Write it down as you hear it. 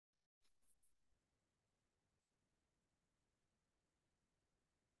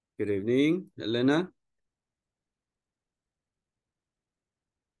Good evening, Elena.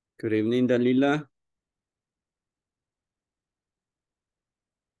 Good evening, Dalila.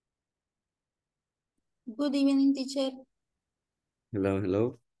 Good evening, teacher. Hello,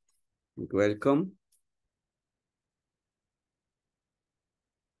 hello. Welcome.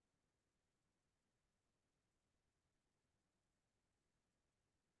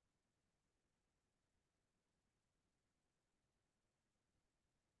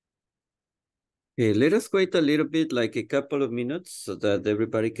 Okay, let us wait a little bit, like a couple of minutes, so that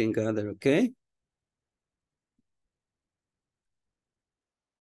everybody can gather, okay?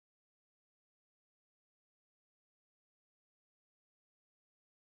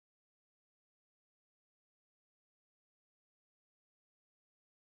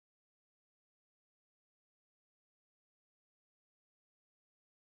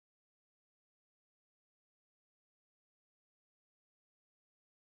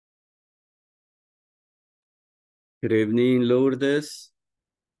 Good evening, Lourdes.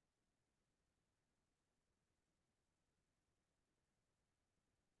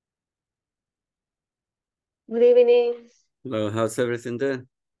 Good evening. Hello, how's everything there?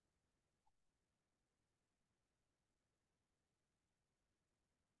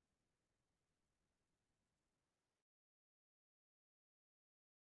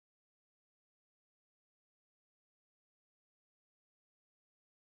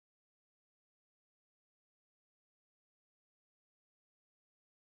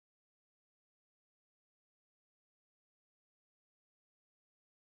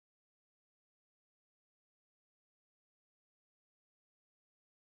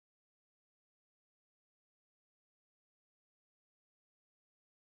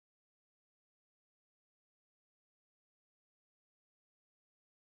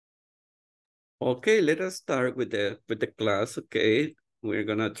 Okay, let us start with the class, okay? We're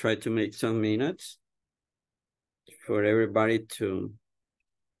gonna try to make some minutes for everybody to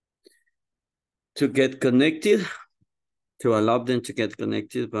get connected, to allow them to get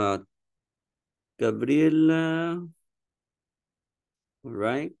connected, but Gabriela, all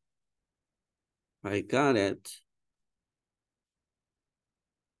right, I got it.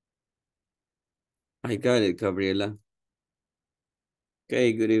 I got it, Gabriela.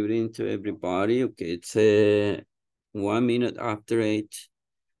 Okay, good evening to everybody. Okay, it's 1 minute after 8.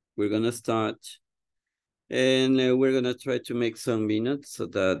 We're gonna start. And we're gonna try to make some minutes so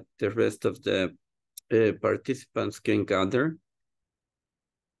that the rest of the participants can gather.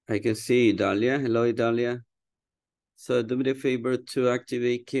 I can see Idalia. Hello, Idalia. So do me the favor to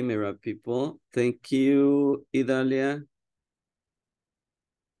activate camera, people. Thank you, Idalia.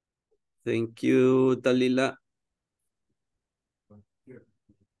 Thank you, Dalila.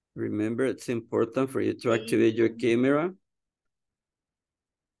 Remember, it's important for you to activate your camera.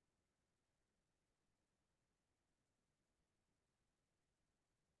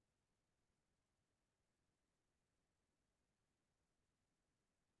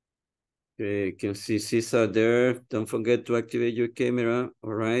 Okay, you can see Cesar there. Don't forget to activate your camera.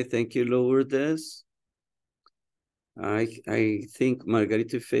 All right, thank you, Lourdes. I think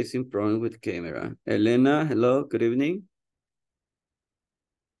Margarita is facing problem with camera. Elena, hello, good evening.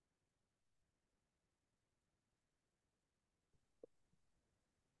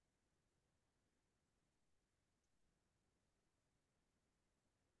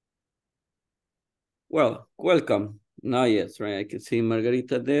 Well, welcome. Now, yes, right, I can see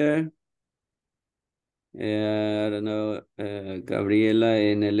Margarita there. I don't know, Gabriela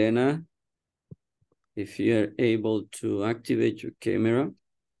and Elena, if you're able to activate your camera.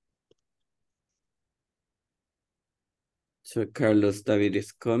 So Carlos David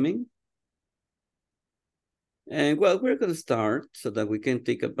is coming. And well, we're going to start so that we can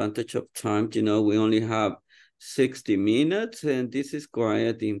take advantage of time. You know, we only have 60 minutes and this is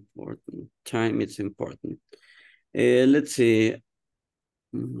quite important. Time is important. Let's see.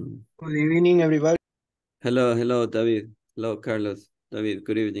 Good evening, everybody. Hello, hello, David. Hello, Carlos. David,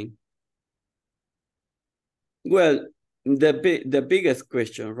 good evening. Well, the biggest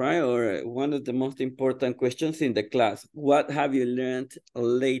question, right? Or one of the most important questions in the class. What have you learned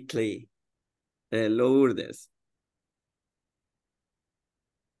lately, Lourdes?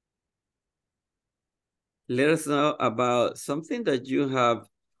 Let us know about something that you have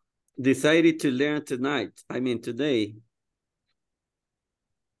decided to learn tonight. I mean, today.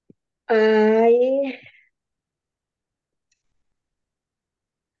 I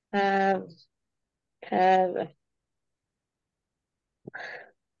have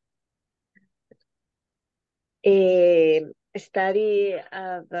a study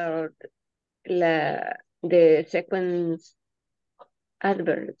about the sequence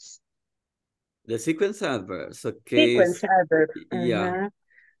adverbs. The sequence adverbs, okay. Sequence adverb. Yeah.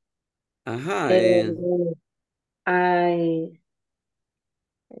 Ajá. I,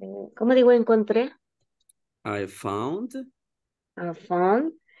 ¿cómo digo encontré? I found. I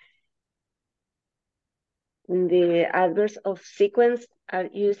found the adverbs of sequence are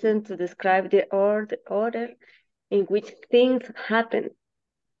used to describe the order in which things happen.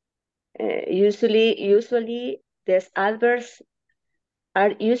 Usually, these adverbs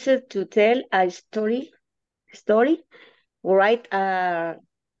are used to tell a story, write a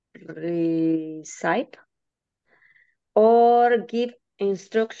recite, or give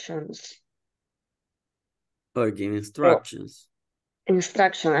instructions. Or give Oh, instructions.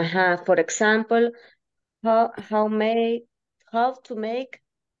 instruction. For example, how to make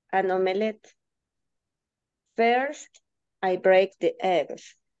an omelette. First, I break the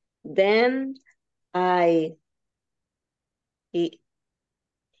eggs. Then I heat.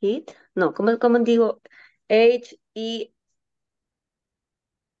 No, ¿cómo digo? Heat.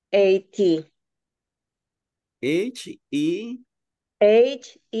 H-E. Heat.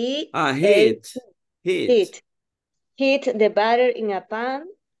 Heat. Heat. Heat the butter in a pan.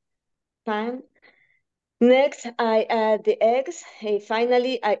 Next, I add the eggs. And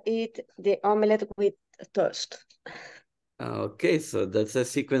finally, I eat the omelette with toast. Okay, so that's a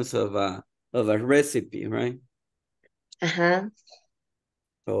sequence of a recipe, right?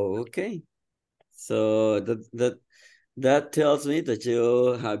 Oh, okay. So that tells me that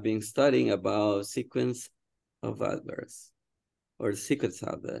you have been studying about sequence of adverbs or sequence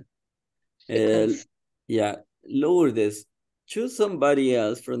adverb. Yeah, Lourdes, choose somebody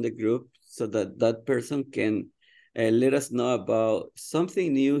else from the group so that that person can let us know about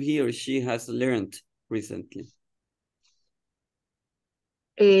something new he or she has learned recently.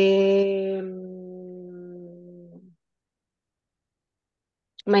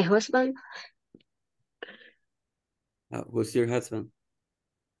 My husband. Who's your husband?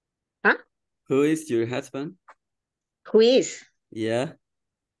 Huh? Who is your husband? Who is? Yeah.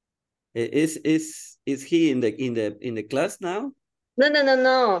 Is he in the class now?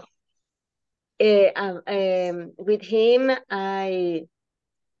 No. With him, I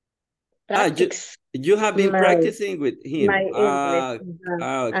practice. You have been practicing with him. My English.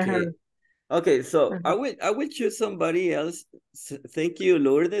 Okay. Okay, so I will choose somebody else. Thank you,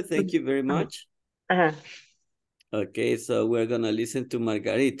 Lourdes. Thank you very much. Okay, so we're gonna listen to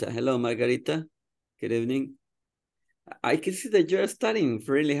Margarita. Hello, Margarita. Good evening. I can see that you're studying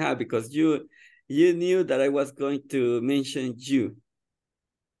really hard because you knew that I was going to mention you.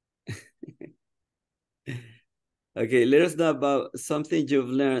 Okay, let us know about something you've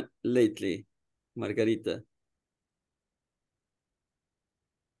learned lately, Margarita.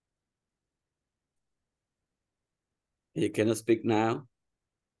 You cannot speak now.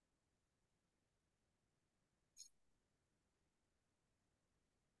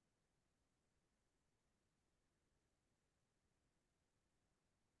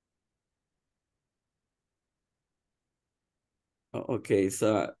 Okay,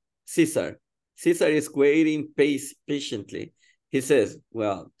 so Cesar is waiting patiently. He says,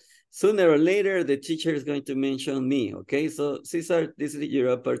 well, sooner or later, the teacher is going to mention me, okay? So Cesar, this is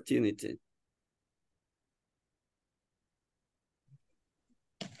your opportunity.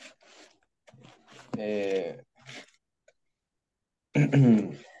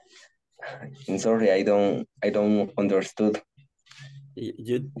 I'm sorry, I don't understood.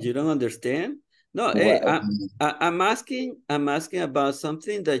 You don't understand? No, What? hey, I'm asking about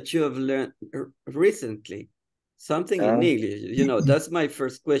something that you have learned recently. Something in English. You know, that's my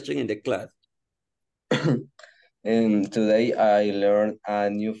first question in the class. And today I learned a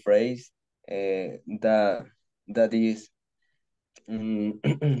new phrase that is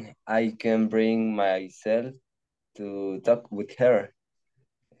I can bring myself to talk with her,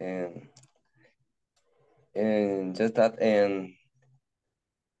 and just that. And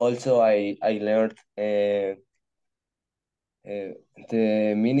also I learned the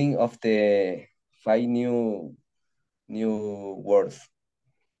meaning of the 5 new words.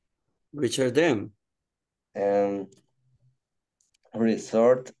 Which are them?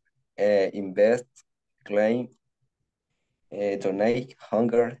 Resort, invest, claim, donate,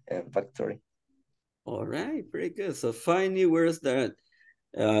 hunger, and factory. All right, very good. So 5 new words that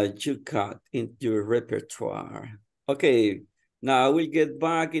you got in your repertoire. Okay, now I will get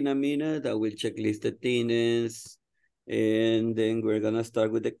back in a minute. I will check list attendance. And then we're gonna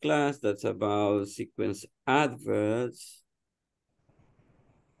start with the class. That's about sequence adverbs.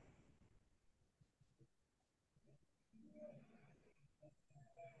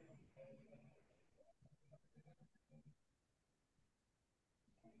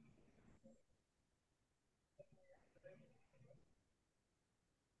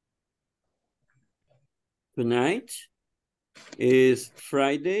 Tonight is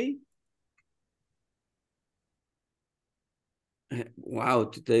Friday. Wow,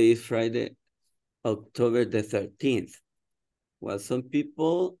 today is Friday, October the 13th. Well, some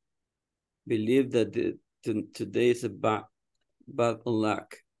people believe that today is a bad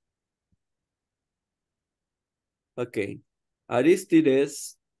luck. Okay.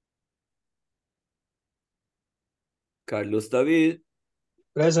 Aristides, Carlos David,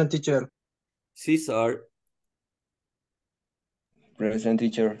 Present, teacher. Cesar, Present,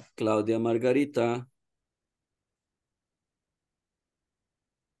 teacher. Claudia Margarita,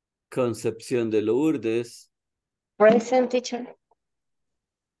 Concepción de Lourdes, Present, teacher.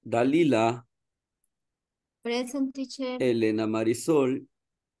 Dalila, Present, teacher. Elena Marisol,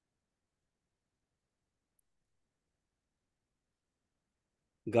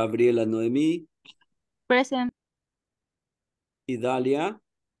 Gabriela Noemí, Present. Idalia,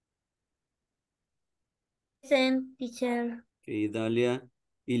 Present, teacher. Idalia,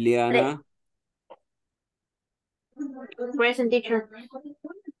 Ileana, Present, teacher.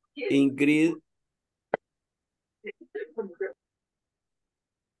 Ingrid,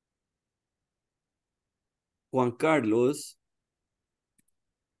 Juan Carlos,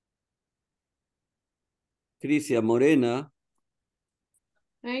 Crisia Morena,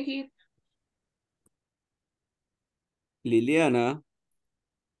 Liliana,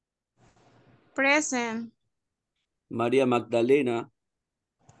 Present. María Magdalena,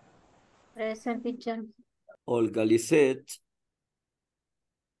 Present, teacher. Olga Lisette,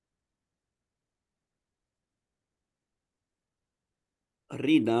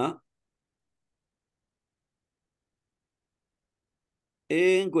 Rina,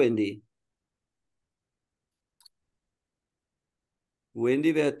 and Wendy.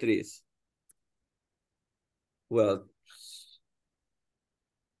 Wendy Beatriz. Well,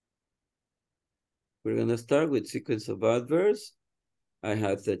 we're going to start with sequence of adverbs. I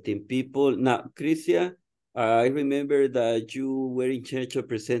have 13 people. Now, Crisia, I remember that you were in charge of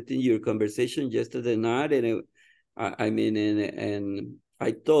presenting your conversation yesterday night, and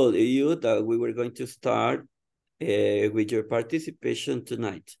I told you that we were going to start with your participation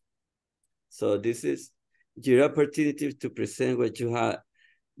tonight. So this is your opportunity to present what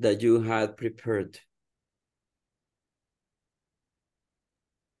you had prepared.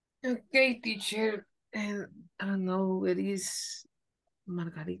 Okay, teacher. And I don't know, it is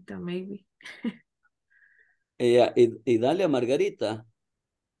Margarita, maybe. Idalia Margarita?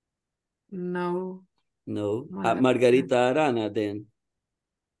 No. No. Margarita Arana, then.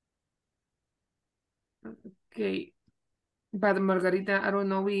 Okay. But Margarita, I don't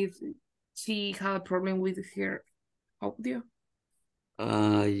know if she had a problem with her audio.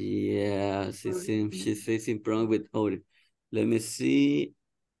 Yeah, she's facing problem with audio. Let me see.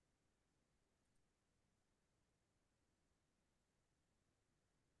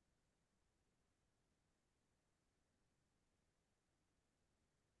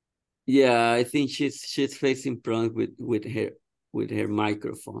 Yeah, I think she's facing problems with her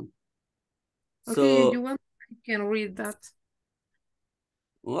microphone. Okay, so if you want, I can read that.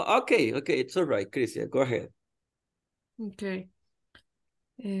 Well, okay, it's all right, Crisia, go ahead. Okay.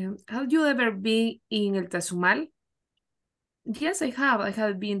 Have you ever been in El Tazumal? Yes, I have. I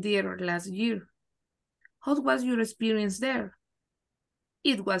have been there last year. How was your experience there?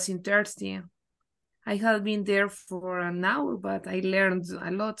 It was interesting. I have been there for an hour, but I learned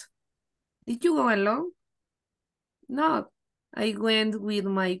a lot. Did you go alone? No, I went with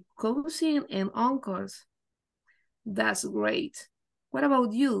my cousin and uncles. That's great. What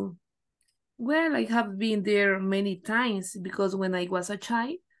about you? Well, I have been there many times because when I was a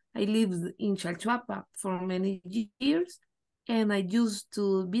child, I lived in Chalchuapa for many years and I used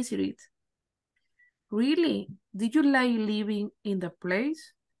to visit it. Really? Did you like living in the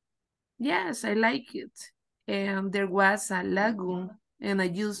place? Yes, I like it. And there was a lagoon and I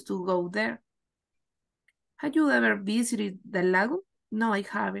used to go there. Have you ever visited the lagoon? No, I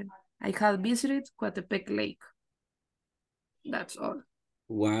haven't. I have visited Coatepec Lake. That's all.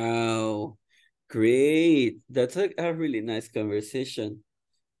 Wow, great. That's a really nice conversation.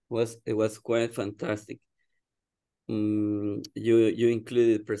 It was quite fantastic. You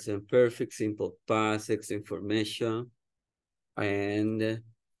included present perfect, simple past, sex information, and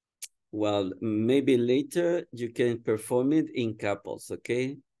well, maybe later you can perform it in couples,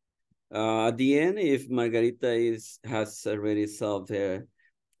 okay? At the end, if Margarita has already solved her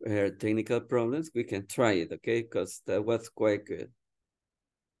technical problems, we can try it, okay? Because that was quite good.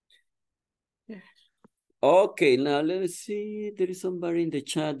 Yeah. Okay, now let me see. There is somebody in the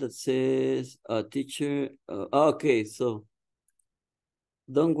chat that says, teacher. Okay, so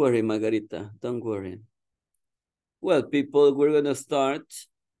don't worry, Margarita, don't worry. Well, people, we're going to start.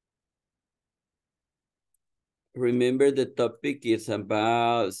 Remember, the topic is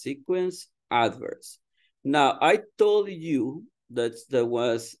about sequence adverbs. Now, I told you that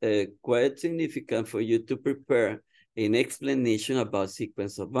was quite significant for you to prepare an explanation about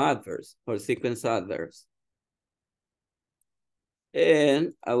sequence of adverbs or sequence adverbs.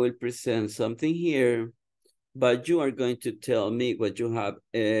 And I will present something here, but you are going to tell me what you have.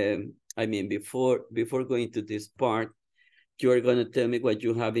 I mean, before going to this part, you are going to tell me what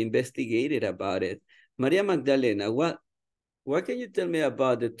you have investigated about it. Maria Magdalena, what can you tell me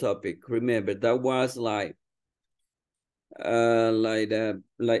about the topic? Remember, that was like a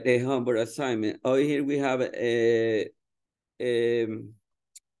homework assignment. Oh, here we have a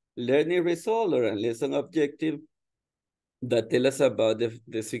learning result or a lesson objective that tell us about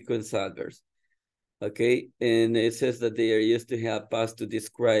the sequence adverbs. Okay, and it says that they are used to help us to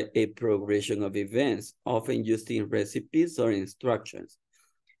describe a progression of events, often used in recipes or instructions.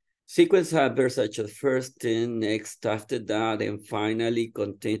 Sequence adverbs such as first, then, next, after that, and finally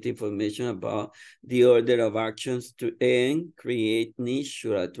contain information about the order of actions to end, create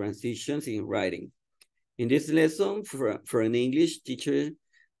natural transitions in writing. In this lesson, for an English teacher,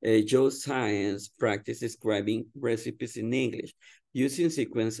 Joe Science practice describing recipes in English using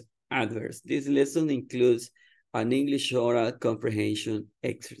sequence adverbs. This lesson includes an English oral comprehension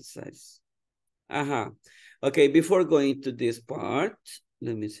exercise. Okay, before going to this part,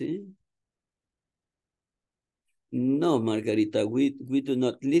 let me see. No, Margarita, we do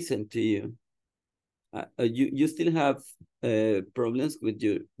not listen to you. You still have problems with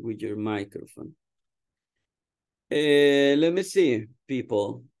your microphone. Let me see,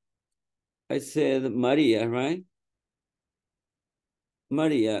 people. I said Maria, right?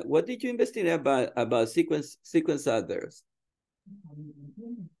 Maria, what did you investigate about sequence adverbs?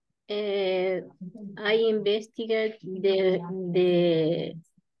 I investigate the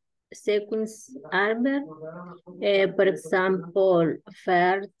sequence adverb. For example,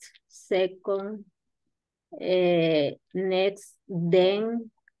 first, second, next, then,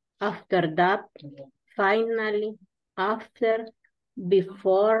 after that, finally, after,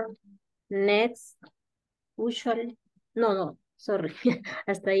 before, next, usually. No, sorry.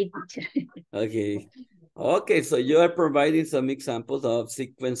 Hasta ahí, teacher. Okay, so you are providing some examples of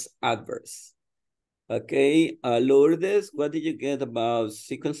sequence adverbs. Okay, Lourdes, what did you get about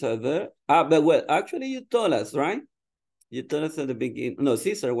sequence adverb? But well, actually you told us, right? You told us at the beginning. No,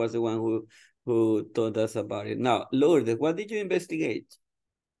 Cesar was the one who told us about it. Now, Lourdes, what did you investigate?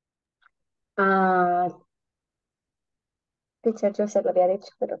 Teacher, yo se lo había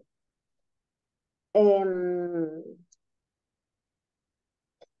dicho, pero...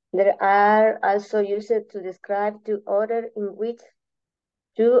 There are also used to describe the order in which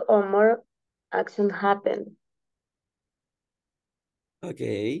two or more actions happen.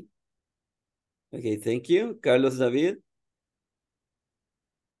 Okay, thank you. Carlos David?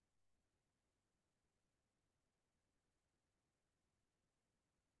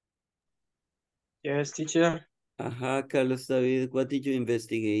 Yes, teacher. Carlos David, what did you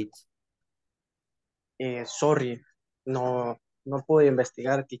investigate? Sorry, no pude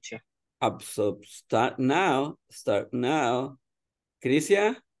investigar, teacher. So start now.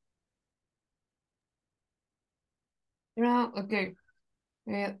 Crisia? Okay.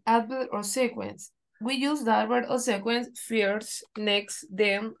 Adverb or sequence. We use the adverb or sequence first, next,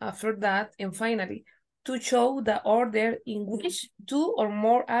 then, after that, and finally to show the order in which two or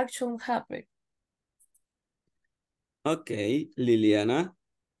more actions happen. Okay, Liliana?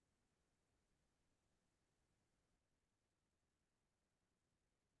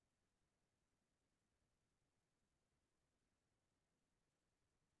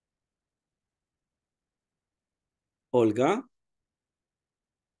 Olga?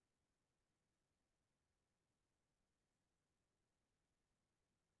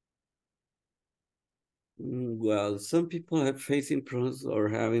 Well, some people are facing problems or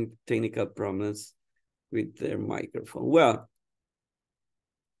having technical problems with their microphone. Well,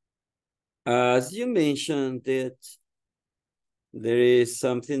 as you mentioned that there is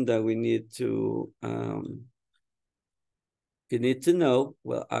something that we need to know.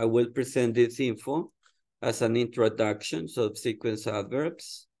 Well, I will present this info as an introduction of sequence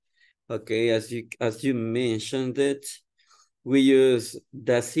adverbs. Okay, as you mentioned it, we use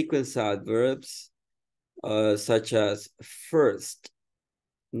the sequence adverbs such as first,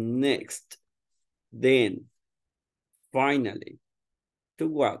 next, then, finally. To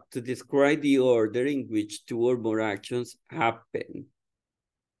what? To describe the order in which two or more actions happen.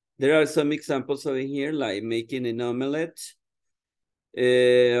 There are some examples over here, like making an omelette.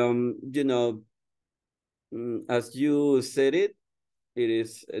 You know, as you said it,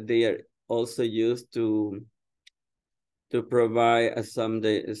 they are also used to provide some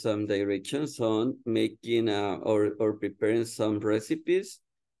directions on making or preparing some recipes.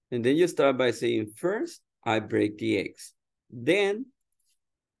 And then you start by saying, first, I break the eggs. Then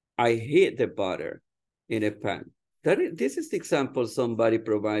I heat the butter in a pan. This is the example somebody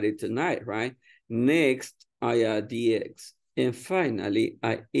provided tonight, right? Next, I add the eggs. And finally,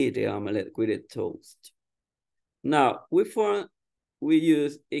 I eat the omelette with a toast. Now, we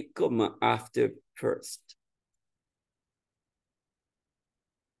use a comma after first.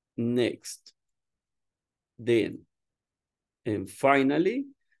 Next, then, and finally,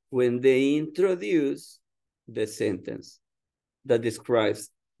 when they introduce the sentence that describes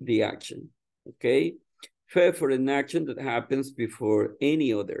the action, okay? For an action that happens before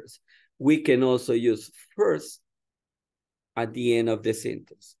any others. We can also use first at the end of the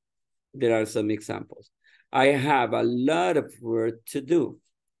sentence. There are some examples. I have a lot of work to do,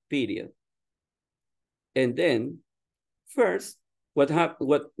 period. And then first,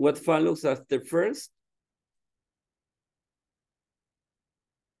 what follows after first?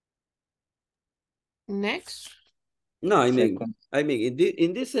 Next. No, I mean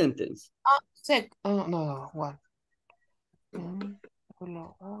in this sentence. No, what?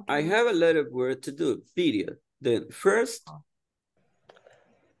 I have a lot of work to do, period. Then first.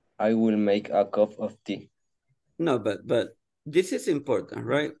 I will make a cup of tea. No, but this is important,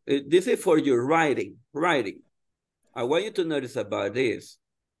 right? This is for your writing. I want you to notice about this.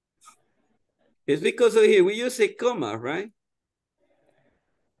 It's because of here, we use a comma, right?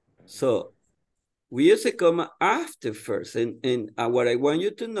 So we use a comma after first. And what I want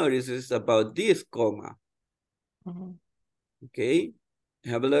you to notice is about this comma. Okay? I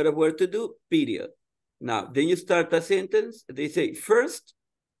have a lot of work to do, period. Now, then you start a sentence. They say, first,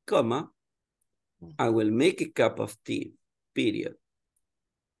 comma, I will make a cup of tea, period.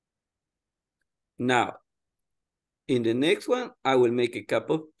 Now, in the next one, I will make a cup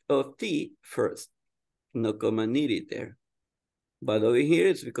of tea first. No comma needed there. But over here,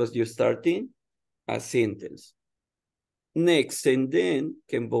 it's because you're starting a sentence. Next and then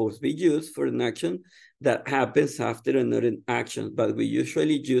can both be used for an action that happens after another action, but we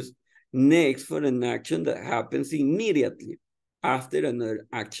usually use next for an action that happens immediately after another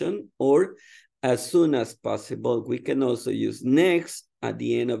action or as soon as possible. We can also use next at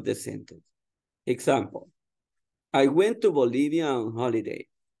the end of the sentence. Example, I went to Bolivia on holiday,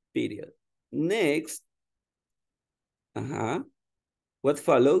 period. Next, what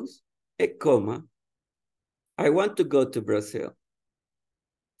follows? A comma. I want to go to Brazil.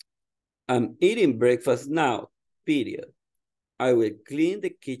 I'm eating breakfast now, period. I will clean the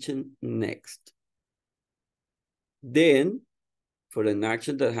kitchen next. Then, for an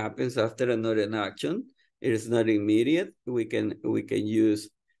action that happens after another action, it is not immediate. We can use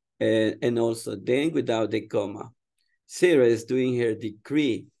and also then without the comma. Sarah is doing her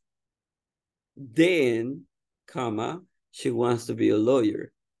degree. Then, comma, she wants to be a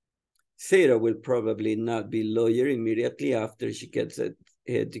lawyer. Sarah will probably not be a lawyer immediately after she gets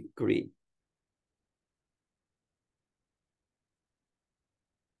her degree.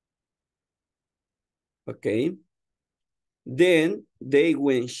 Okay. Then they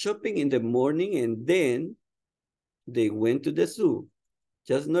went shopping in the morning and then they went to the zoo.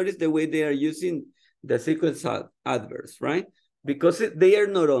 Just notice the way they are using the sequence adverbs, right? Because they are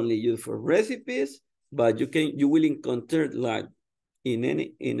not only used for recipes, but you will encounter like in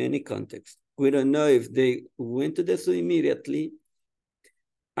any context. We don't know if they went to the zoo immediately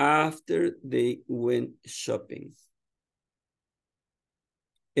after they went shopping.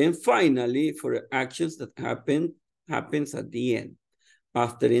 And finally, for actions that happens at the end,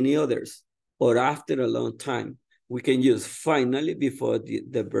 after any others, or after a long time, we can use finally before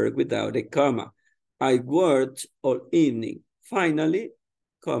the verb without a comma. I worked all evening. Finally,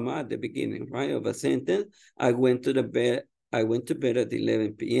 comma at the beginning, right, of a sentence. I went to bed at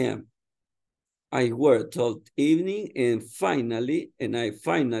 11 p.m. I worked all evening and I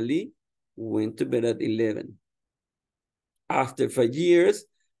finally went to bed at 11. After 5 years,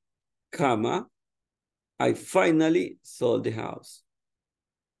 comma, I finally sold the house.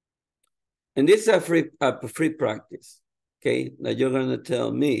 And this is a free practice, okay? Now you're gonna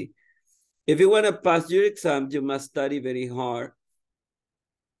tell me, if you wanna pass your exam, you must study very hard.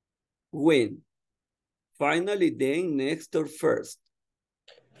 When? Finally, then, next, or first?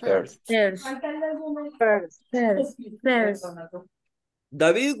 First. First.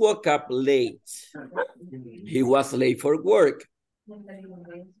 David woke up late. He was late for work.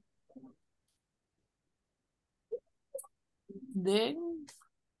 Then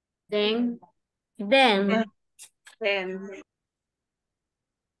Then.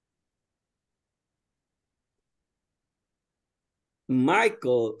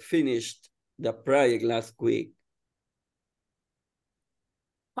 Michael finished the project last week.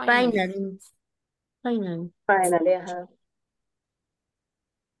 Finally. Finally. Finally, uh-huh.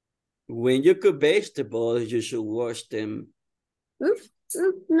 When you cook vegetables, you should wash them. No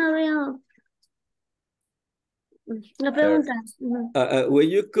veo. La pregunta. When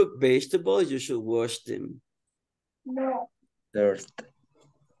you cook vegetables, you should wash them. No. First.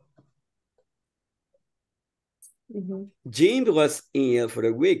 Jim was ill for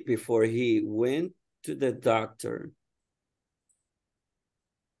a week before he went to the doctor.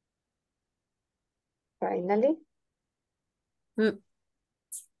 Finally.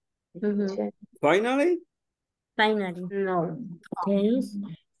 Finally? Finally. No. Okay.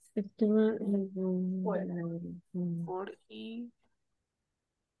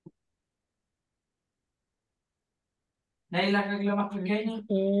 La regla más pequeña.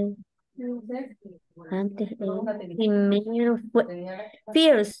 Antes, primero fue.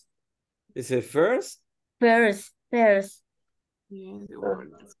 First. Is it first? First.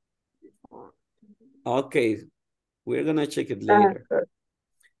 Okay, we're gonna check it later.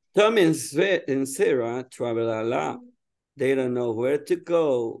 Tom and Sarah travel a lot. They don't know where to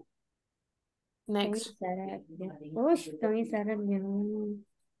go. Next.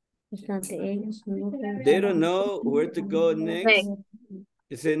 They don't know where to go next.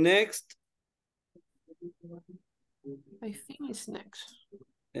 Is it next? I think it's next.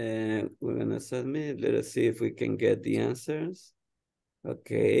 We're gonna submit. Let us see if we can get the answers.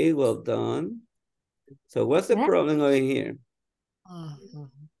 Okay, well done. So what's the problem over here?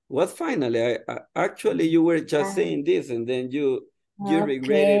 What finally? Actually you were just saying this and then you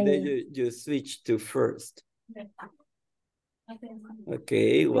regretted that you switched to first.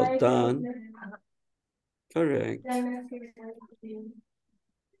 Okay, well done. Correct.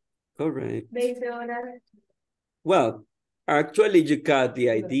 Correct. Well, actually you got the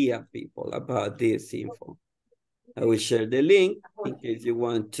idea, people, about this info. I will share the link in case you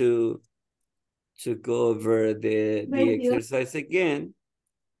want to go over the exercise again.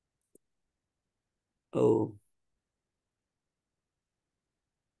 Oh.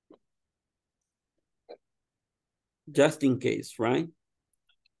 Just in case, right?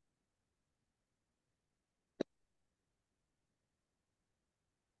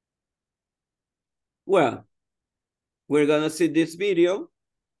 Well, we're gonna see this video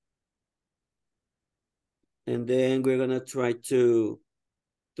and then we're gonna try to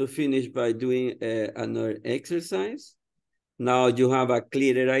finish by doing another exercise. Now you have a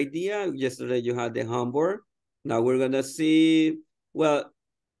clearer idea. Yesterday you had the homework. Now we're gonna see, well,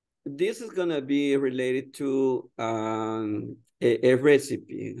 this is gonna be related to a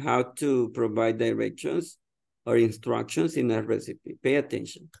recipe, how to provide directions or instructions in a recipe. Pay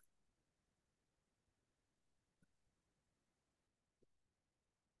attention.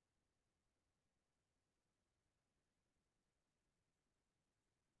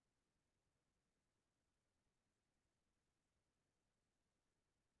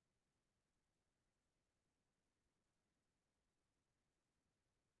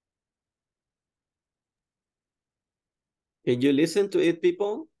 Can you listen to it,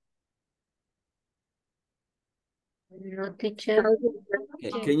 people? No, teacher.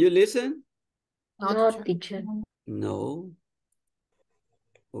 Can you listen? No, teacher. No.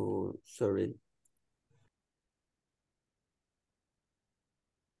 Oh, sorry.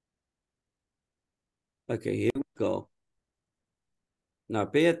 Okay, here we go. Now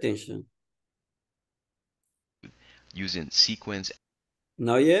pay attention. Using sequence.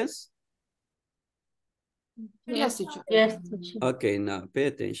 Now, yes? Yes, teacher. Yes, teacher. Okay, now pay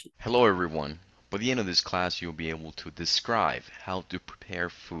attention. Hello everyone. By the end of this class, you'll be able to describe how to prepare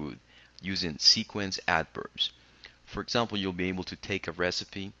food using sequence adverbs. For example, you'll be able to take a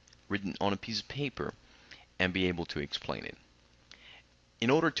recipe written on a piece of paper and be able to explain it. In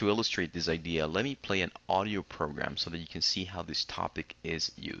order to illustrate this idea, let me play an audio program so that you can see how this topic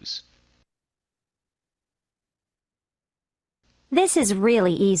is used. This is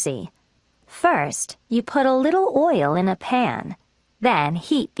really easy. First, you put a little oil in a pan, then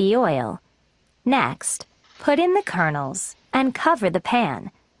heat the oil. Next, put in the kernels and cover the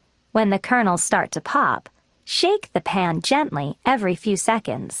pan. When the kernels start to pop, shake the pan gently every few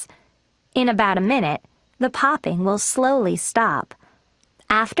seconds. In about a minute, the popping will slowly stop.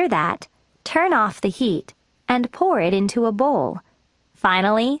 After that, turn off the heat and pour it into a bowl.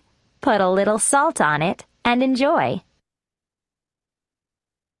 Finally, put a little salt on it and enjoy.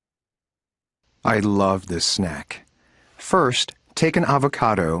 I love this snack. First, take an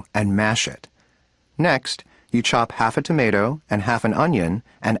avocado and mash it. Next, you chop half a tomato and half an onion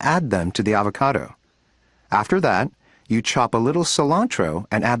and add them to the avocado. After that, you chop a little cilantro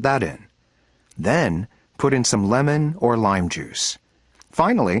and add that in. Then, put in some lemon or lime juice.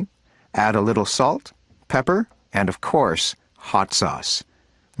 Finally, add a little salt, pepper, and of course, hot sauce.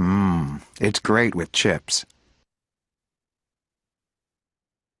 It's great with chips.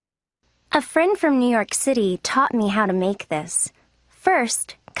 A friend from New York City taught me how to make this.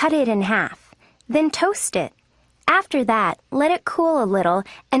 First, cut it in half, then toast it. After that, let it cool a little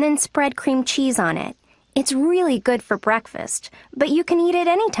and then spread cream cheese on it. It's really good for breakfast, but you can eat it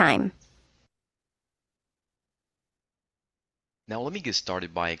anytime. Now let me get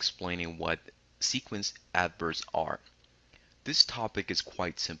started by explaining what sequence adverbs are. This topic is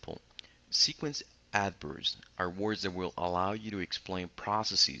quite simple. Sequence adverbs are words that will allow you to explain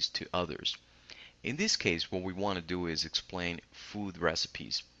processes to others. In this case, what we want to do is explain food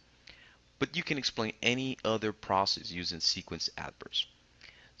recipes. But you can explain any other process using sequence adverbs.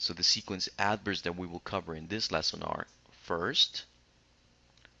 So the sequence adverbs that we will cover in this lesson are first,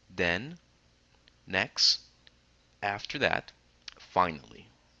 then, next, after that, finally.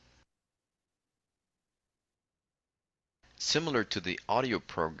 Similar to the audio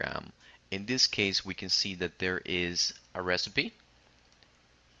program, in this case we can see that there is a recipe.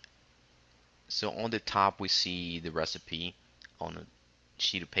 So on the top we see the recipe on a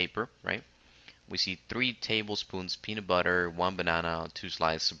sheet of paper, right? We see 3 tablespoons peanut butter, 1 banana, 2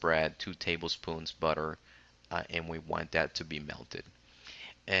 slices of bread, 2 tablespoons butter, and we want that to be melted.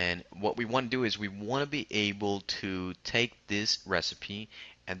 And what we want to do is we want to be able to take this recipe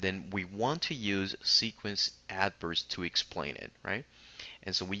and then we want to use sequence adverbs to explain it, right?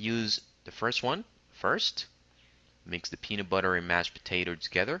 And so we use the first one, first, mix the peanut butter and mashed potato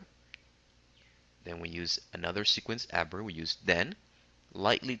together. Then we use another sequence adverb, we use then,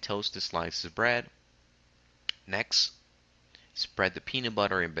 lightly toast the slices of bread. Next, spread the peanut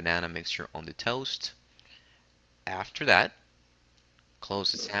butter and banana mixture on the toast. After that,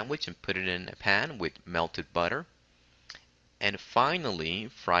 close the sandwich and put it in a pan with melted butter. And finally,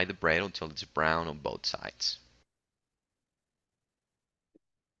 fry the bread until it's brown on both sides.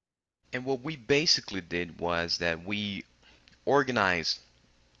 And what we basically did was that we organized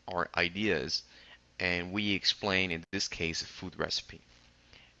our ideas and we explained, in this case, a food recipe.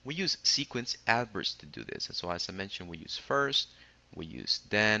 We use sequence adverbs to do this. And so as I mentioned, we use first, we use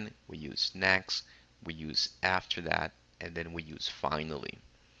then, we use next, we use after that, and then we use finally.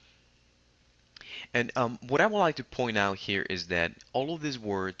 And what I would like to point out here is that all of these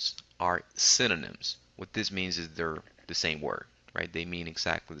words are synonyms. What this means is they're the same word, right? They mean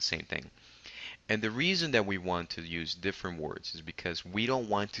exactly the same thing. And the reason that we want to use different words is because we don't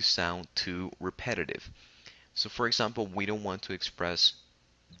want to sound too repetitive. So for example, we don't want to express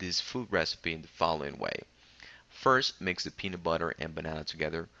this food recipe in the following way. First, mix the peanut butter and banana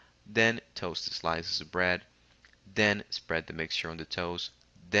together, then toast the slices of bread, then spread the mixture on the toast,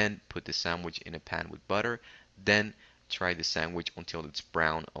 then put the sandwich in a pan with butter, then try the sandwich until it's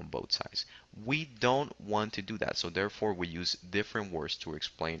brown on both sides. We don't want to do that, so therefore we use different words to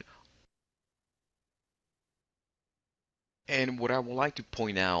explain. And what I would like to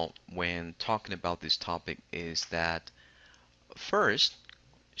point out when talking about this topic is that first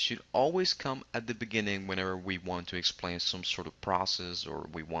should always come at the beginning whenever we want to explain some sort of process or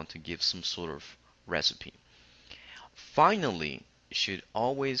we want to give some sort of recipe. Finally should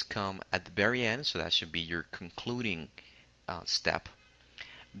always come at the very end, so that should be your concluding step.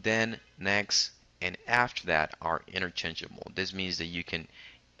 Then next and after that are interchangeable. This means that you can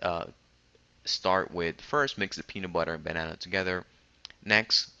start with first mix the peanut butter and banana together,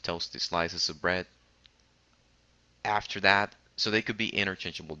 next toast the slices of bread, after that, so they could be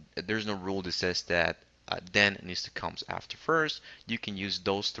interchangeable. There's no rule that says that then needs to come after first. You can use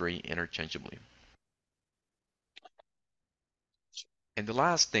those 3 interchangeably. And the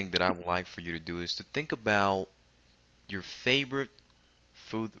last thing that I would like for you to do is to think about your favorite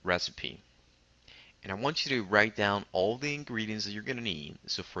food recipe. And I want you to write down all the ingredients that you're going to need.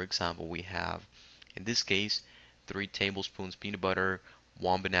 So for example, we have, in this case, 3 tablespoons peanut butter,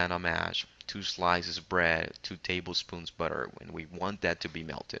 1 banana mash, 2 slices of bread, 2 tablespoons butter, and we want that to be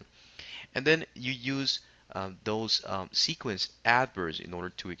melted. And then you use those sequence adverbs in order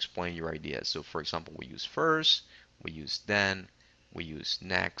to explain your ideas. So for example, we use first, we use then, we use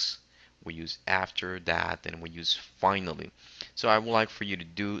next, we use after that, and we use finally. So I would like for you to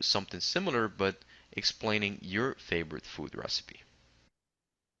do something similar, but explaining your favorite food recipe.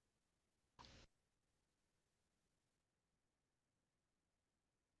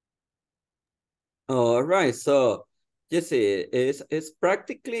 All right, so Yes, it's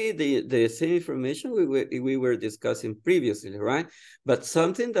practically the same information we were discussing previously, right? But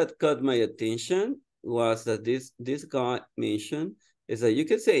something that caught my attention was that this guy mentioned is that you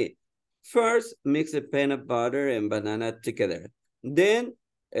can say, first mix the peanut butter and banana together, then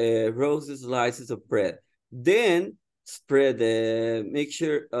roast slices of bread, then spread the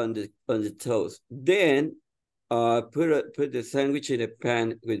mixture on the toast, then put the sandwich in a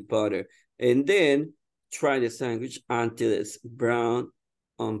pan with butter, and then try the sandwich until it's brown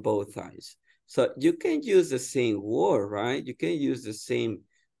on both sides. So you can use the same word, right? You can use the same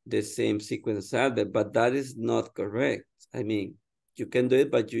sequence adverb, but that is not correct. I mean, you can do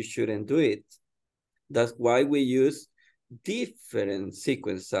it, but you shouldn't do it. That's why we use different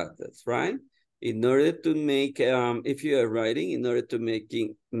sequence adverbs, right? In order to make, if you are writing, in order to make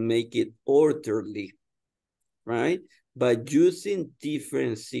it orderly, right? By using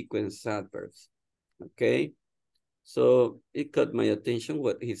different sequence adverbs. Okay, so it caught my attention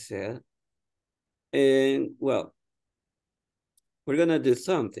what he said. And well, we're gonna do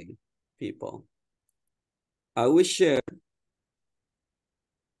something, people. I will share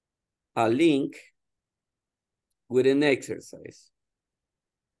a link with an exercise.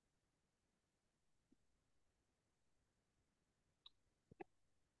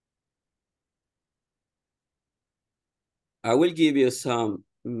 I will give you some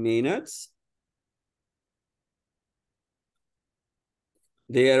minutes.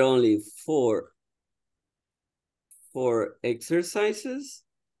 There are only four exercises.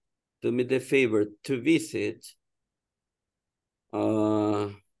 Do me the favor to visit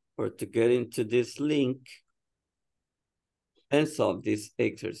or to get into this link and solve these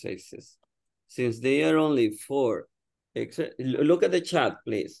exercises. Since they are only four, look at the chat,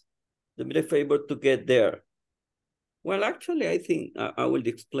 please. Do me the favor to get there. Well, actually, I think I will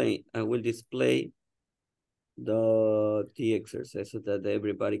explain. I will display the exercise so that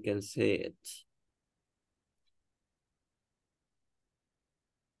everybody can see it.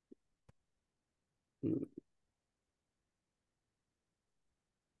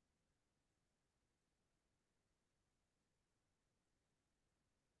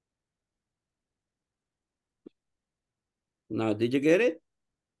 Now, did you get it?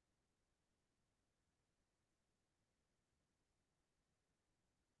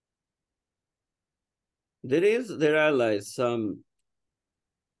 There are like some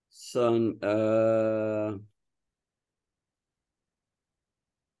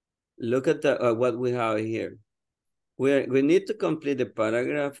look at the what we have here. We need to complete the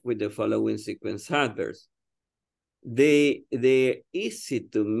paragraph with the following sequence adverbs. They're easy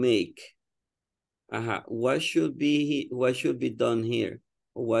to make. What should be done here?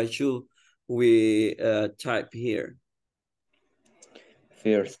 What should we type here?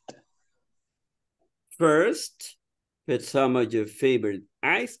 First, put some of your favorite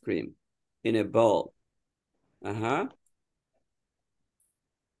ice cream in a bowl. Then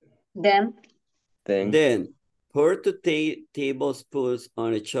pour 2 tablespoons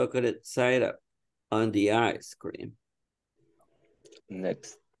on a chocolate syrup on the ice cream.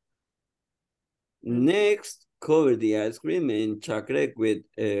 Next, cover the ice cream in chocolate with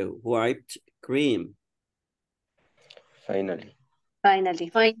whipped cream. Finally.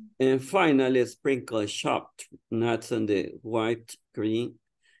 And finally, sprinkle chopped nuts on the whipped cream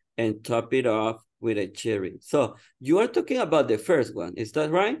and top it off with a cherry. So you are talking about the first one, is that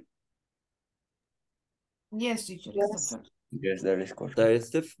right? Yes, teacher. Yes. Yes, that is correct.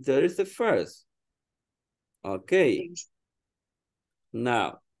 That is the first. Okay.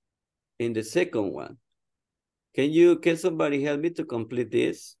 Now, in the second one, can somebody help me to complete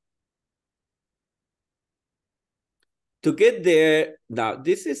this? To get there, now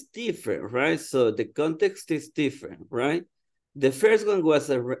this is different, right? So the context is different, right? The first one was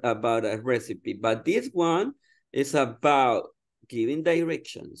about a recipe, but this one is about giving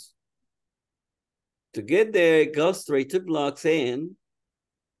directions. To get there, go straight to blocks and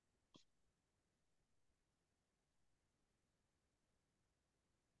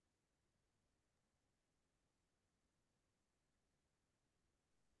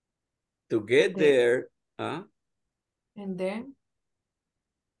to get there, And then?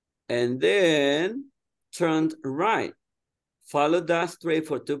 And then turn right. Follow that straight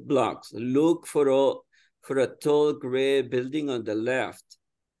for 2 blocks. Look for a tall gray building on the left.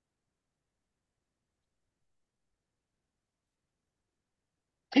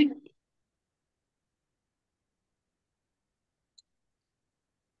 It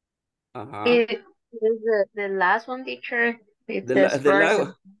is the last one, teacher. It says The first.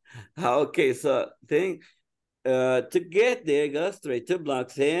 last. Okay, so then to get there, go straight 2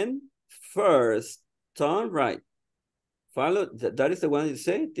 blocks in. First, turn right. Follow, that is the one you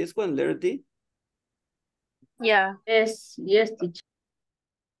say, this one, letter D? Yeah. Yes, yes, teacher.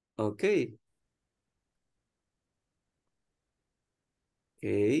 Okay.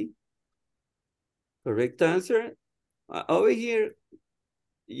 Okay. Correct answer. Over here,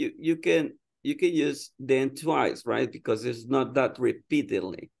 you can use then twice, right? Because it's not that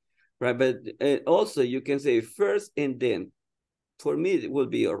repeatedly, right? But also you can say first and then. For me, it will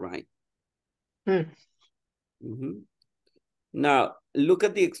be all right. Now, look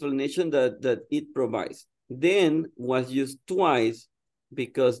at the explanation that it provides. Then was used twice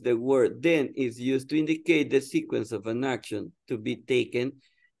because the word then is used to indicate the sequence of an action to be taken.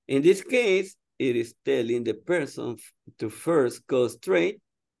 In this case, it is telling the person to first go straight.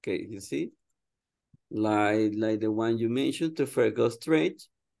 Okay, you see? Like the one you mentioned, to first go straight.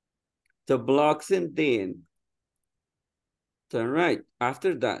 The blocks and then turn right.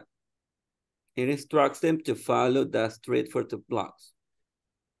 After that, it instructs them to follow that straight for the blocks.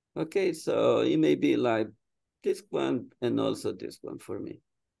 Okay, so it may be like this one and also this one for me.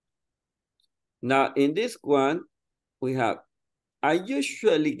 Now, in this one, we have, I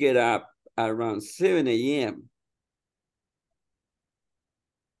usually get up around 7 a.m.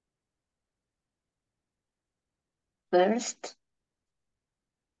 First,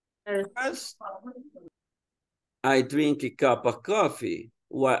 I drink a cup of coffee.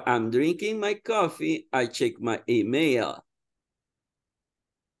 While I'm drinking my coffee, I check my email.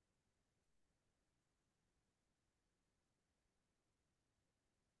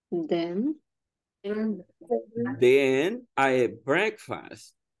 then, Then I have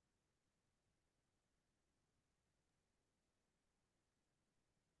breakfast.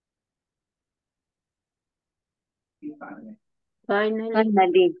 Finally.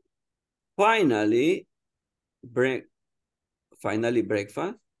 Finally,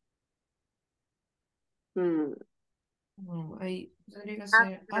 breakfast. No, ahí tendría que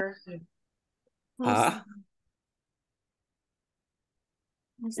ser After. after. Ah,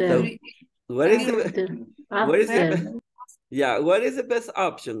 So, what is the yeah, what is the best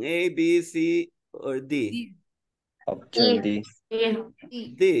option? A, B, C, or D? Option D.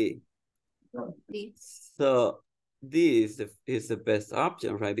 D. So D is the best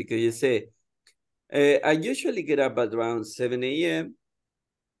option, right? Because you say, I usually get up at around 7 a.m.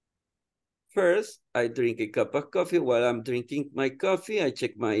 First, I drink a cup of coffee. While I'm drinking my coffee, I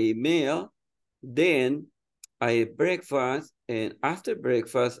check my email. Then I have breakfast. And after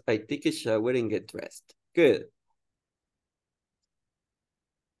breakfast, I take a shower and get dressed. Good.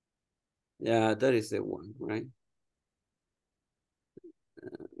 Yeah, that is the one, right?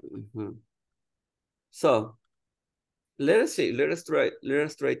 So let us see. Let us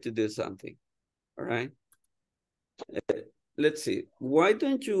try to do something. All right. Let's see. Why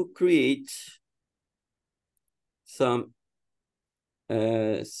don't you create some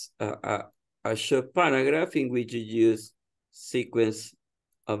a short paragraph in which you use sequence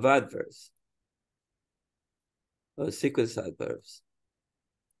of adverbs or sequence adverbs.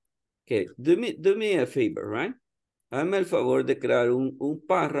 Okay, do me a favor, right? Hazme el favor de crear un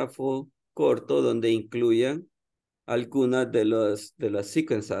párrafo corto donde incluyan algunas de las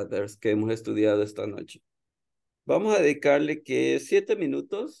sequence adverbs que hemos estudiado esta noche. Vamos a dedicarle que 7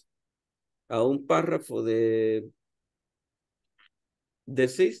 minutos a un párrafo de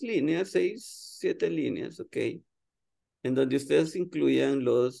 6 líneas, 7 líneas, ok, en donde ustedes incluyan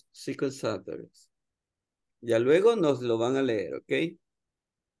los sequence adverbs. Ya luego nos lo van a leer, ok.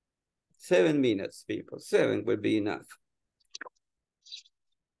 7 minutes, people. 7 will be enough.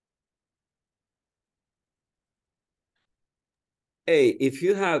 Hey, if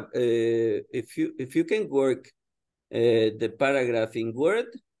you have, if you can work the paragraph in Word,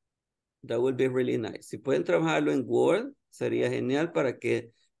 that would be really nice. Si pueden trabajarlo en Word, sería genial para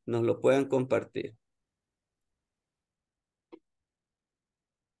que nos lo puedan compartir.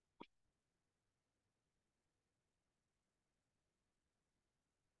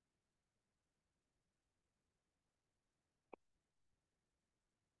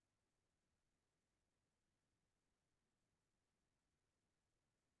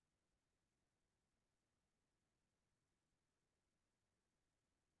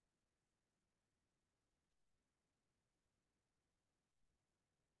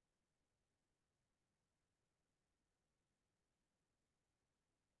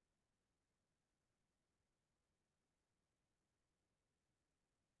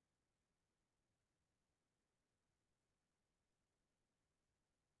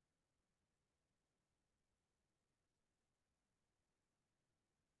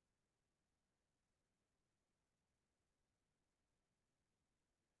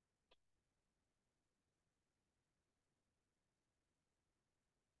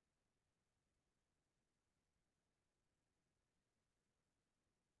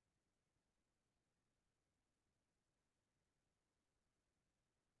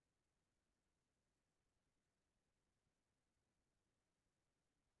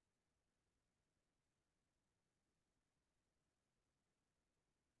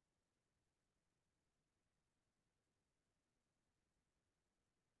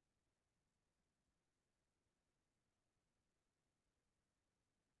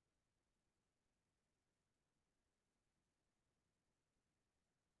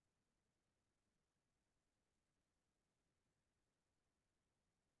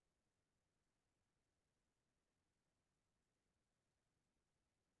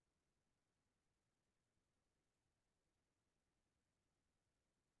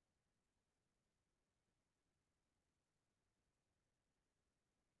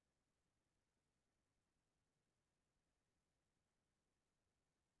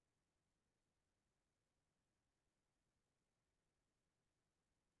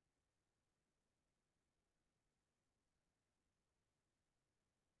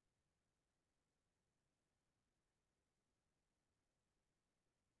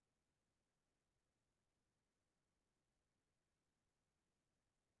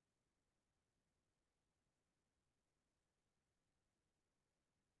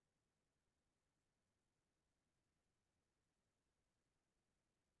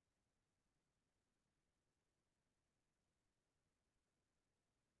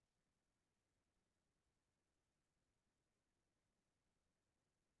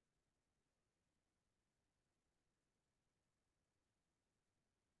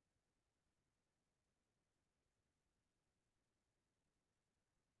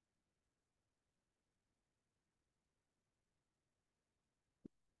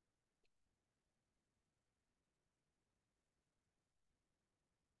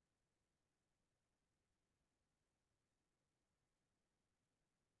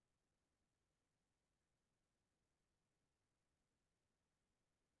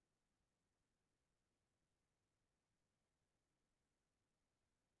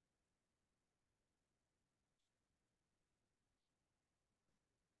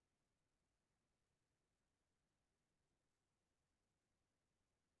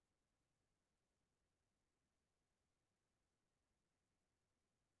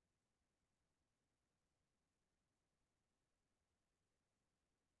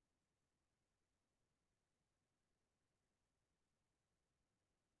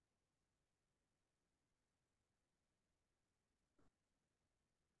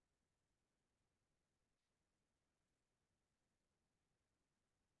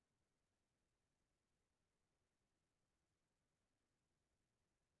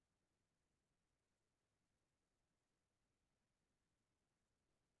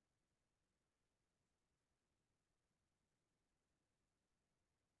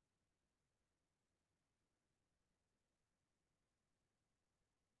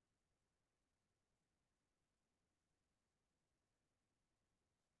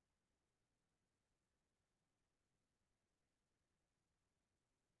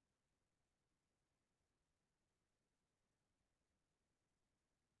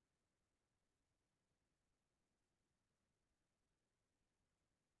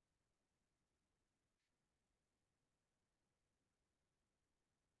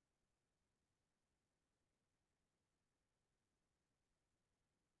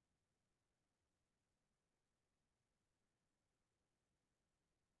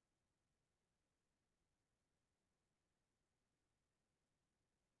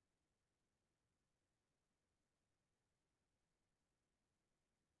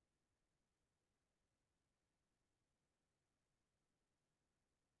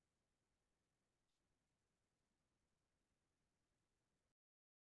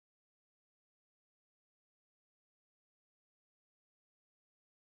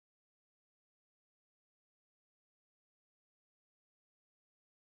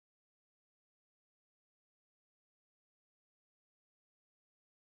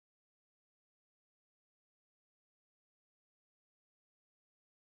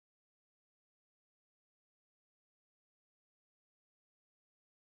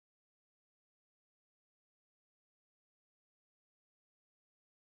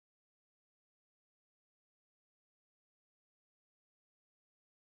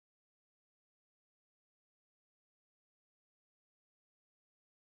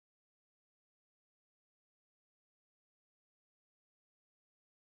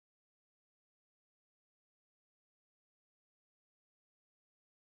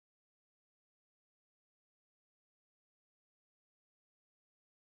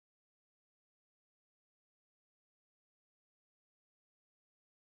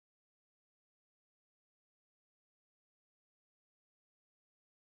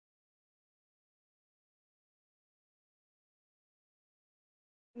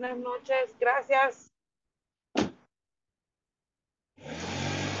 Buenas noches, gracias.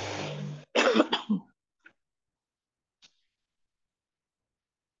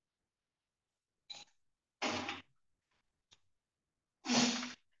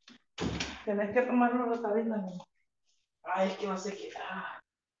 Tenés que tomarlo otra vez, Dani. Ay, es que no sé qué.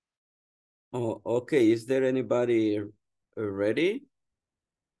 Oh, okay. Is there anybody ready?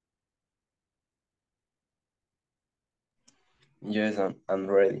 Yes, I'm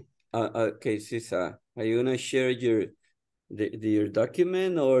ready. Okay, Sisa, are you gonna share your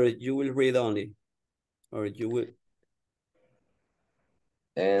document, or you will read only, or you will?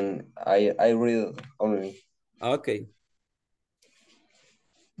 And I read only. Okay.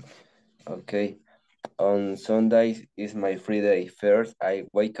 Okay. On Sundays is my free day. First, I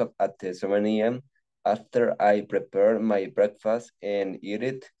wake up at 7 a.m. After I prepare my breakfast and eat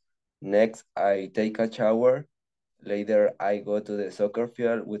it. Next, I take a shower. Later, I go to the soccer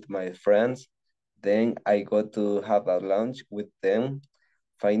field with my friends. Then I go to have a lunch with them.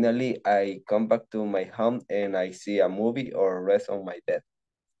 Finally, I come back to my home and I see a movie or rest on my bed.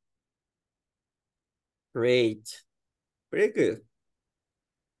 Great. Very good.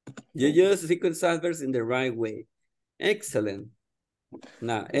 You use sequence adverbs in the right way. Excellent.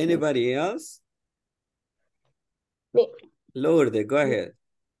 Now, anybody else? Me. Lourdes, go ahead.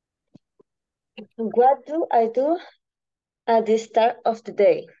 What do I do at the start of the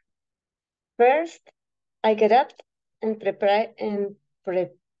day? First, I get up and prepare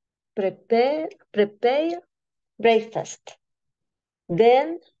breakfast.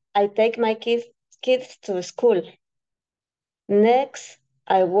 Then I take my kids to school. Next,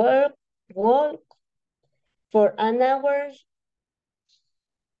 I walk for an hour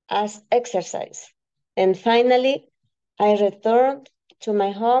as exercise. And finally, I return to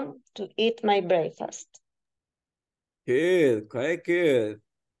my home to eat my breakfast. Good, quite good.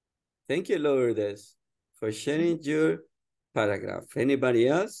 Thank you, Lourdes, for sharing your paragraph. Anybody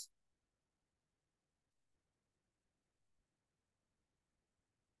else?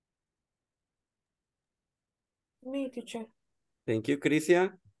 Me, teacher. Thank you,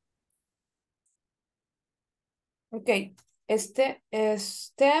 Crisia. Okay.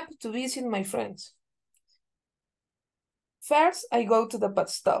 Step to visit my friends. First, I go to the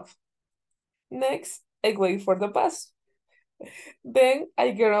bus stop. Next, I wait for the bus. Then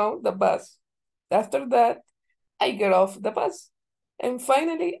I get on the bus. After that, I get off the bus. And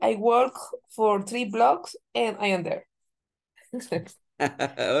finally, I walk for 3 blocks and I am there.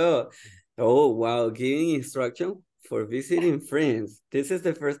 Oh, wow. Giving instruction for visiting friends. This is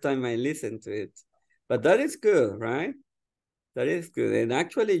the first time I listened to it. But that is good, right? That is good. And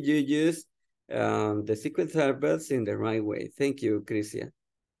actually, you use the sequence adverbs in the right way. Thank you, Crisia.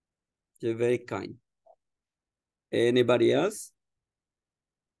 You're very kind. Anybody else?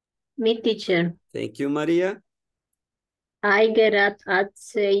 Me, teacher. Thank you, Maria. I get up at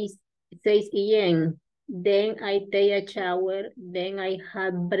 6 a.m. Then I take a shower. Then I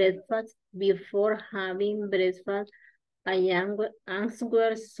have breakfast. Before having breakfast, I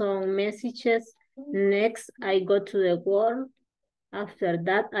answer some messages. Next, I go to the work. After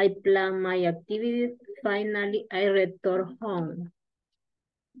that, I plan my activities. Finally, I return home.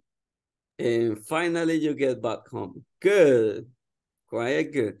 And finally, you get back home. Good.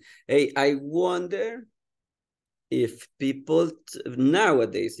 Quite good. Hey, I wonder if people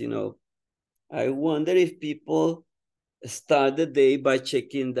nowadays, I wonder if people start the day by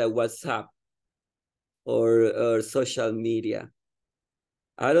checking the WhatsApp or social media.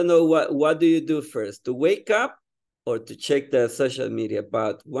 I don't know what do you do first, to wake up or to check the social media,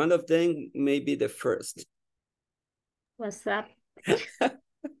 but one of them may be the first. WhatsApp.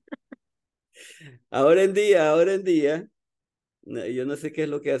 Ahora en día, yo no sé qué es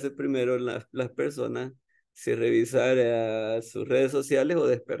lo que hace primero las personas, si revisar sus redes sociales o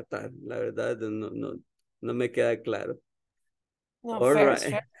despertar. La verdad, no me queda claro. No, All first,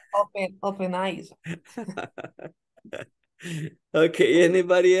 right. open eyes. Okay,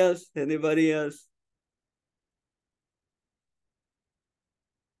 anybody else? Anybody else?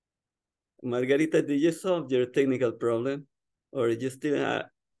 Margarita, did you solve your technical problem? Or you still have...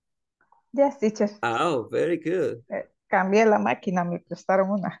 Yes, teacher. Oh, very good. Cambié la máquina, me prestaron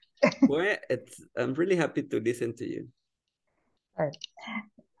una. Well, I'm really happy to listen to you. Right.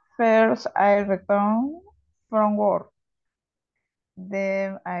 First, I return from work.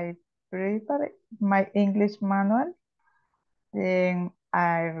 Then I prepare my English manual. Then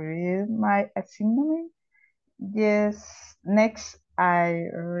I read my assignment. Yes, next I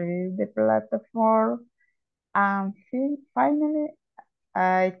read the platform. And finally,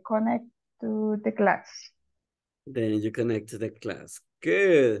 I connect to the class. Then you connect to the class.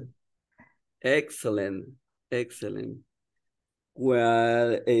 Good. Excellent. Excellent.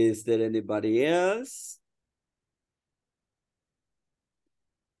 Well, is there anybody else?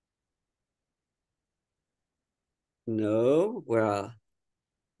 No. Well,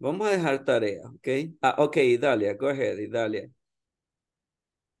 vamos a dejar tarea, ¿ok? Ok, Idalia, go ahead, Idalia.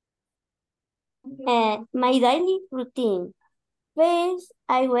 My daily routine. First,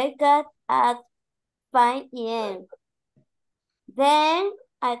 I wake up at 5 a.m. Then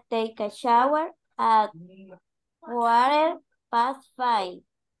I take a shower at 5:15.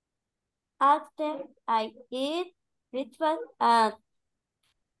 After I eat breakfast at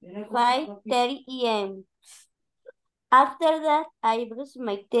 5:30 a.m. After that, I brush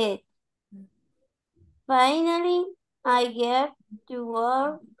my teeth. Finally, I get to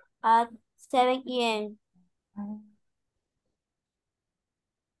work at 7 a.m.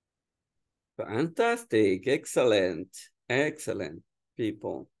 Fantastic. Excellent. Excellent,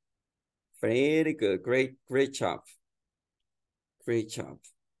 people. Very good. Great job. Great job.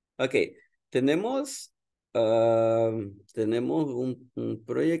 Ok, tenemos, tenemos un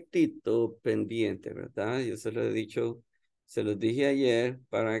proyectito pendiente, ¿verdad? Yo se lo he dicho, se los dije ayer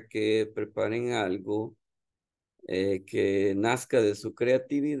para que preparen algo que nazca de su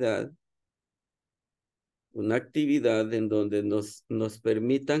creatividad, una actividad en donde nos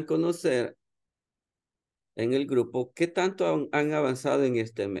permitan conocer en el grupo qué tanto han avanzado en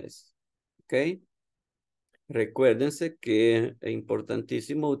este mes, ¿ok? Recuérdense que es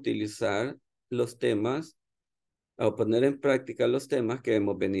importantísimo utilizar los temas o poner en práctica los temas que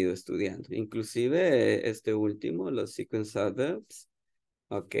hemos venido estudiando. Inclusive este último, los sequence adverbs,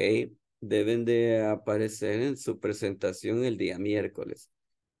 ok, deben de aparecer en su presentación el día miércoles.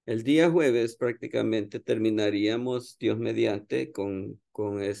 El día jueves prácticamente terminaríamos, Dios mediante, con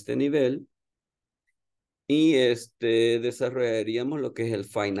este nivel y desarrollaríamos lo que es el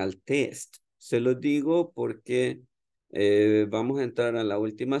final test. Se lo digo porque vamos a entrar a la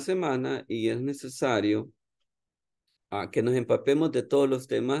última semana y es necesario que nos empapemos de todos los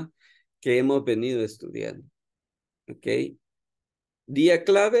temas que hemos venido estudiando. ¿Ok? Día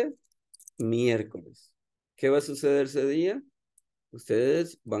clave, miércoles. ¿Qué va a suceder ese día?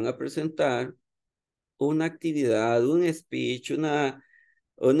 Ustedes van a presentar una actividad, un speech,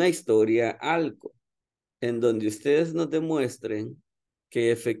 una historia, algo en donde ustedes nos demuestren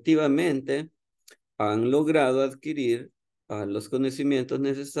que efectivamente han logrado adquirir los conocimientos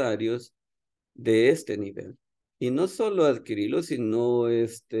necesarios de este nivel. Y no solo adquirirlos, sino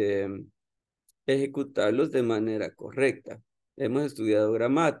ejecutarlos de manera correcta. Hemos estudiado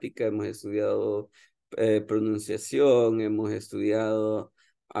gramática, hemos estudiado pronunciación, hemos estudiado,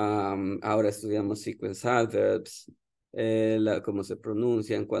 ahora estudiamos sequence adverbs, cómo se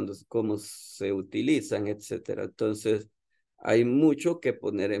pronuncian, cómo se utilizan, etcétera. Entonces, hay mucho que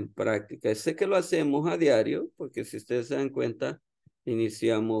poner en práctica. Sé que lo hacemos a diario, porque si ustedes se dan cuenta,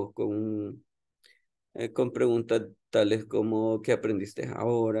 iniciamos con preguntas tales como ¿qué aprendiste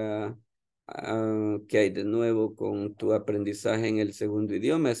ahora? ¿Qué hay de nuevo con tu aprendizaje en el segundo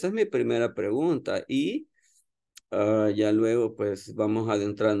idioma? Esa es mi primera pregunta. Y ya luego pues vamos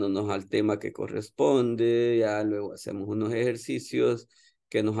adentrándonos al tema que corresponde. Ya luego hacemos unos ejercicios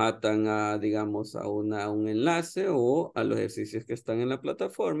que nos atan a, digamos, a un enlace o a los ejercicios que están en la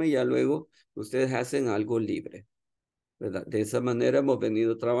plataforma. Y ya luego ustedes hacen algo libre, ¿verdad? De esa manera hemos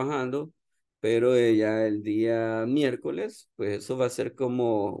venido trabajando, pero ya el día miércoles, pues eso va a ser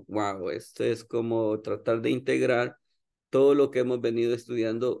como, wow, esto es como tratar de integrar todo lo que hemos venido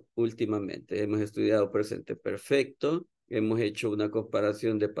estudiando últimamente. Hemos estudiado presente perfecto, hemos hecho una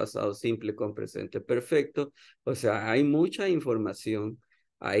comparación de pasado simple con presente perfecto, o sea, hay mucha información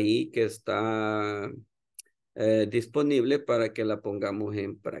ahí que está disponible para que la pongamos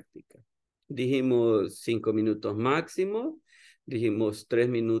en práctica. Dijimos 5 minutos máximo, dijimos 3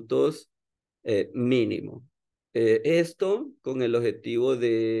 minutos mínimo. Esto con el objetivo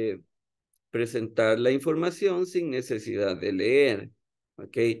de presentar la información sin necesidad de leer.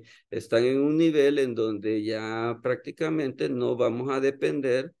 ¿Ok? Están en un nivel en donde ya prácticamente no vamos a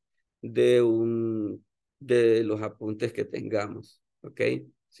depender de los apuntes que tengamos. ¿Ok?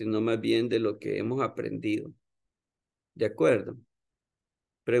 Sino más bien de lo que hemos aprendido. ¿De acuerdo?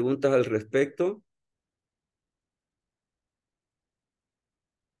 ¿Preguntas al respecto?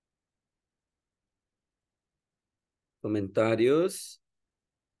 ¿Comentarios?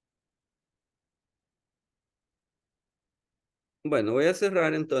 Bueno, voy a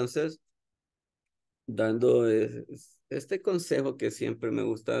cerrar entonces dando este consejo que siempre me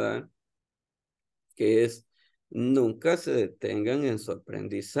gusta dar, que es nunca se detengan en su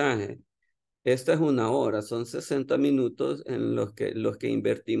aprendizaje. Esta es una hora, son 60 minutos en los que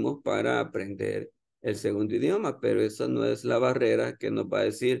invertimos para aprender el segundo idioma, pero esa no es la barrera que nos va a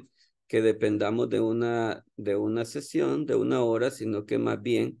decir que dependamos de una sesión, de una hora, sino que más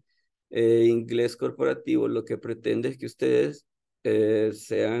bien inglés corporativo lo que pretende es que ustedes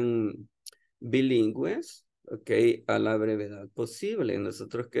sean bilingües, ¿ok? A la brevedad posible.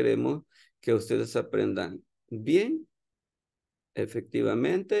 Nosotros queremos que ustedes aprendan bien,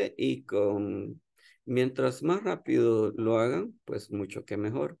 efectivamente, y mientras más rápido lo hagan, pues mucho que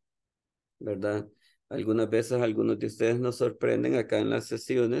mejor, ¿verdad? Algunas veces algunos de ustedes nos sorprenden acá en las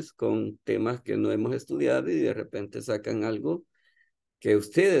sesiones con temas que no hemos estudiado y de repente sacan algo que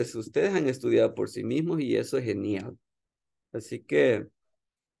ustedes han estudiado por sí mismos y eso es genial. Así que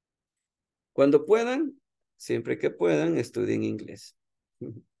cuando puedan, siempre que puedan, estudien inglés.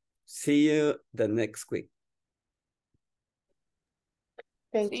 See you the next week.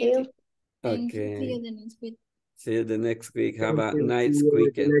 Thank Sí, you. Okay. See you the next week. See you the next week. Have a Thank you. nice See you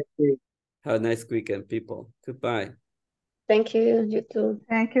weekend. next week. Have a nice weekend, people. Goodbye. Thank you. You too.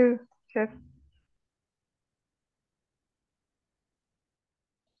 Thank you, Chef.